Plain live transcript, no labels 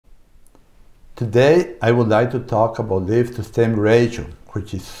Today I would like to talk about leaf-to-stem ratio,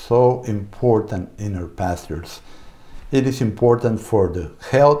 which is so important in our pastures. It is important for the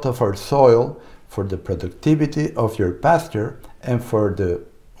health of our soil, for the productivity of your pasture, and for the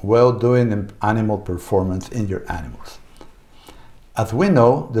well-doing and animal performance in your animals. As we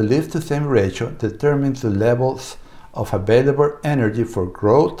know, the leaf-to-stem ratio determines the levels of available energy for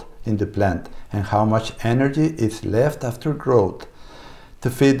growth in the plant and how much energy is left after growth to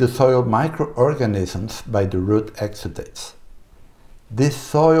feed the soil microorganisms by the root exudates. These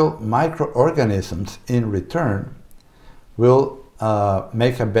soil microorganisms, in return, will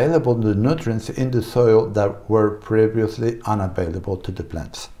make available the nutrients in the soil that were previously unavailable to the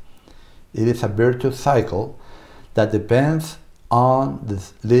plants. It is a virtuous cycle that depends on the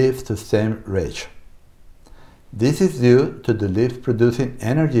leaf-to-stem ratio. This is due to the leaves producing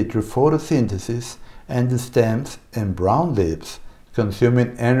energy through photosynthesis and the stems and brown leaves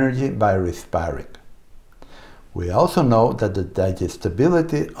consuming energy by respiring. We also know that the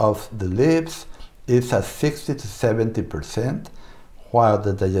digestibility of the leaves is at 60 to 70%, while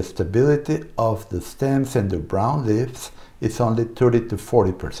the digestibility of the stems and the brown leaves is only 30 to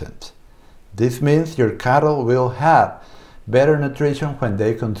 40%. This means your cattle will have better nutrition when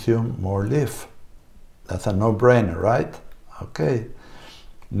they consume more leaf. That's a no-brainer, right? Okay.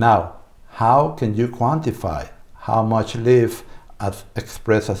 Now, how can you quantify how much leaf, as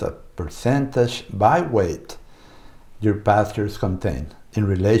expressed as a percentage by weight, your pastures contain in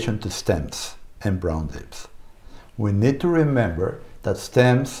relation to stems and brown leaves? We need to remember that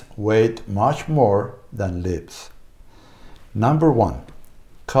stems weigh much more than leaves. Number one,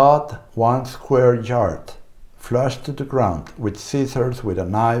 cut 1 square yard, flush to the ground with scissors, with a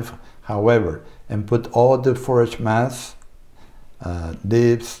knife, however, and put all the forage mass,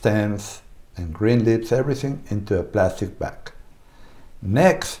 leaves, stems, and green leaves, everything into a plastic bag.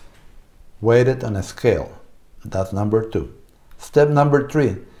 Next, weigh it on a scale. That's number 2. Step number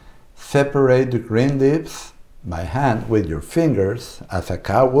 3, separate the green leaves by hand with your fingers, as a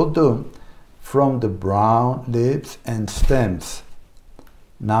cow will do, from the brown leaves and stems.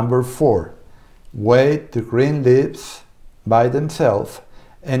 Number 4, weigh the green leaves by themselves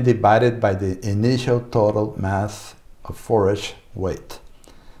and divide it by the initial total mass of forage weight.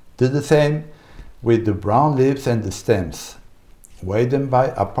 Do the same with the brown leaves and the stems. Weigh them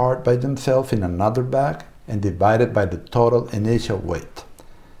apart by themselves in another bag and divide it by the total initial weight.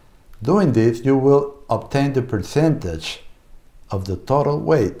 Doing this, you will obtain the percentage of the total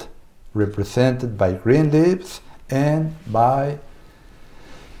weight represented by green leaves and by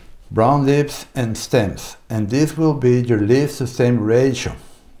brown leaves and stems, and this will be your leaf-to-stem ratio.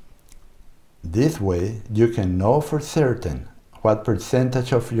 This way, you can know for certain what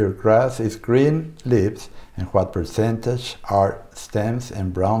percentage of your grass is green leaves and what percentage are stems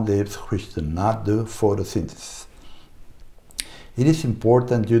and brown leaves which do not do photosynthesis. It is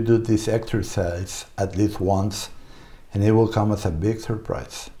important you do this exercise at least once, and it will come as a big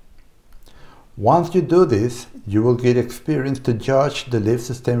surprise. Once you do this, you will get experience to judge the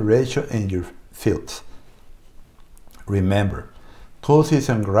leaf-to-stem ratio in your fields. Remember, cool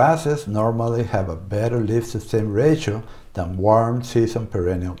season grasses normally have a better leaf-to-stem ratio than warm season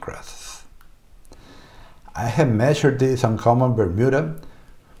perennial grasses. I have measured this on common Bermuda,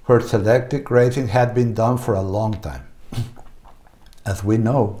 where selective grazing had been done for a long time. As we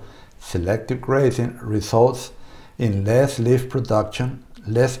know, selective grazing results in less leaf production,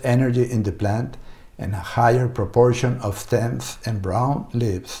 less energy in the plant, and a higher proportion of stems and brown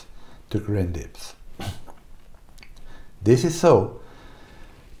leaves to green leaves. This is so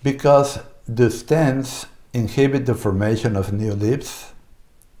because the stems inhibit the formation of new leaves,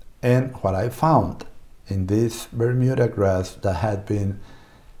 and what I found in this Bermuda grass that had been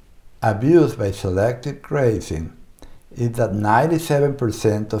abused by selective grazing is that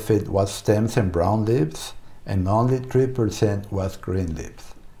 97% of it was stems and brown leaves, and only 3% was green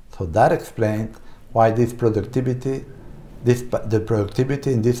leaves. So that explained why the productivity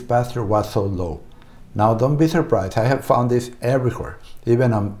in this pasture was so low. Now don't be surprised, I have found this everywhere,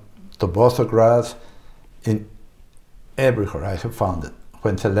 even on toboso grass, everywhere I have found it,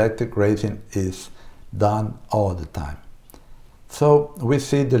 when selective grazing is done all the time. So we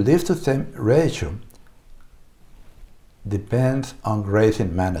see the leaf-to-stem ratio depends on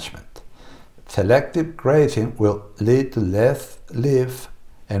grazing management. Selective grazing will lead to less leaf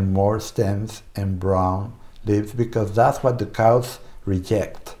and more stems and brown leaves because that's what the cows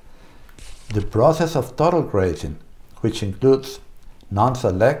reject. The process of total grazing, which includes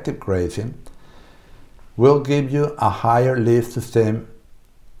non-selective grazing, will give you a higher leaf-to-stem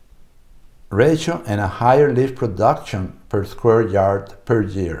ratio and a higher leaf production per square yard per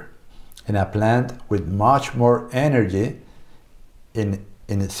year. in a plant with much more energy in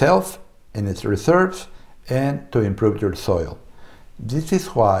itself, in its reserves, and to improve your soil. This is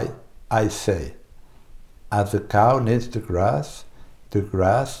why I say, as the cow needs the grass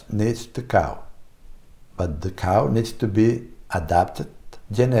needs the cow. But the cow needs to be adapted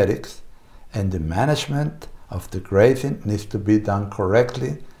genetics, and the management of the grazing needs to be done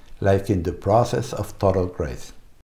correctly, like in the process of total grazing.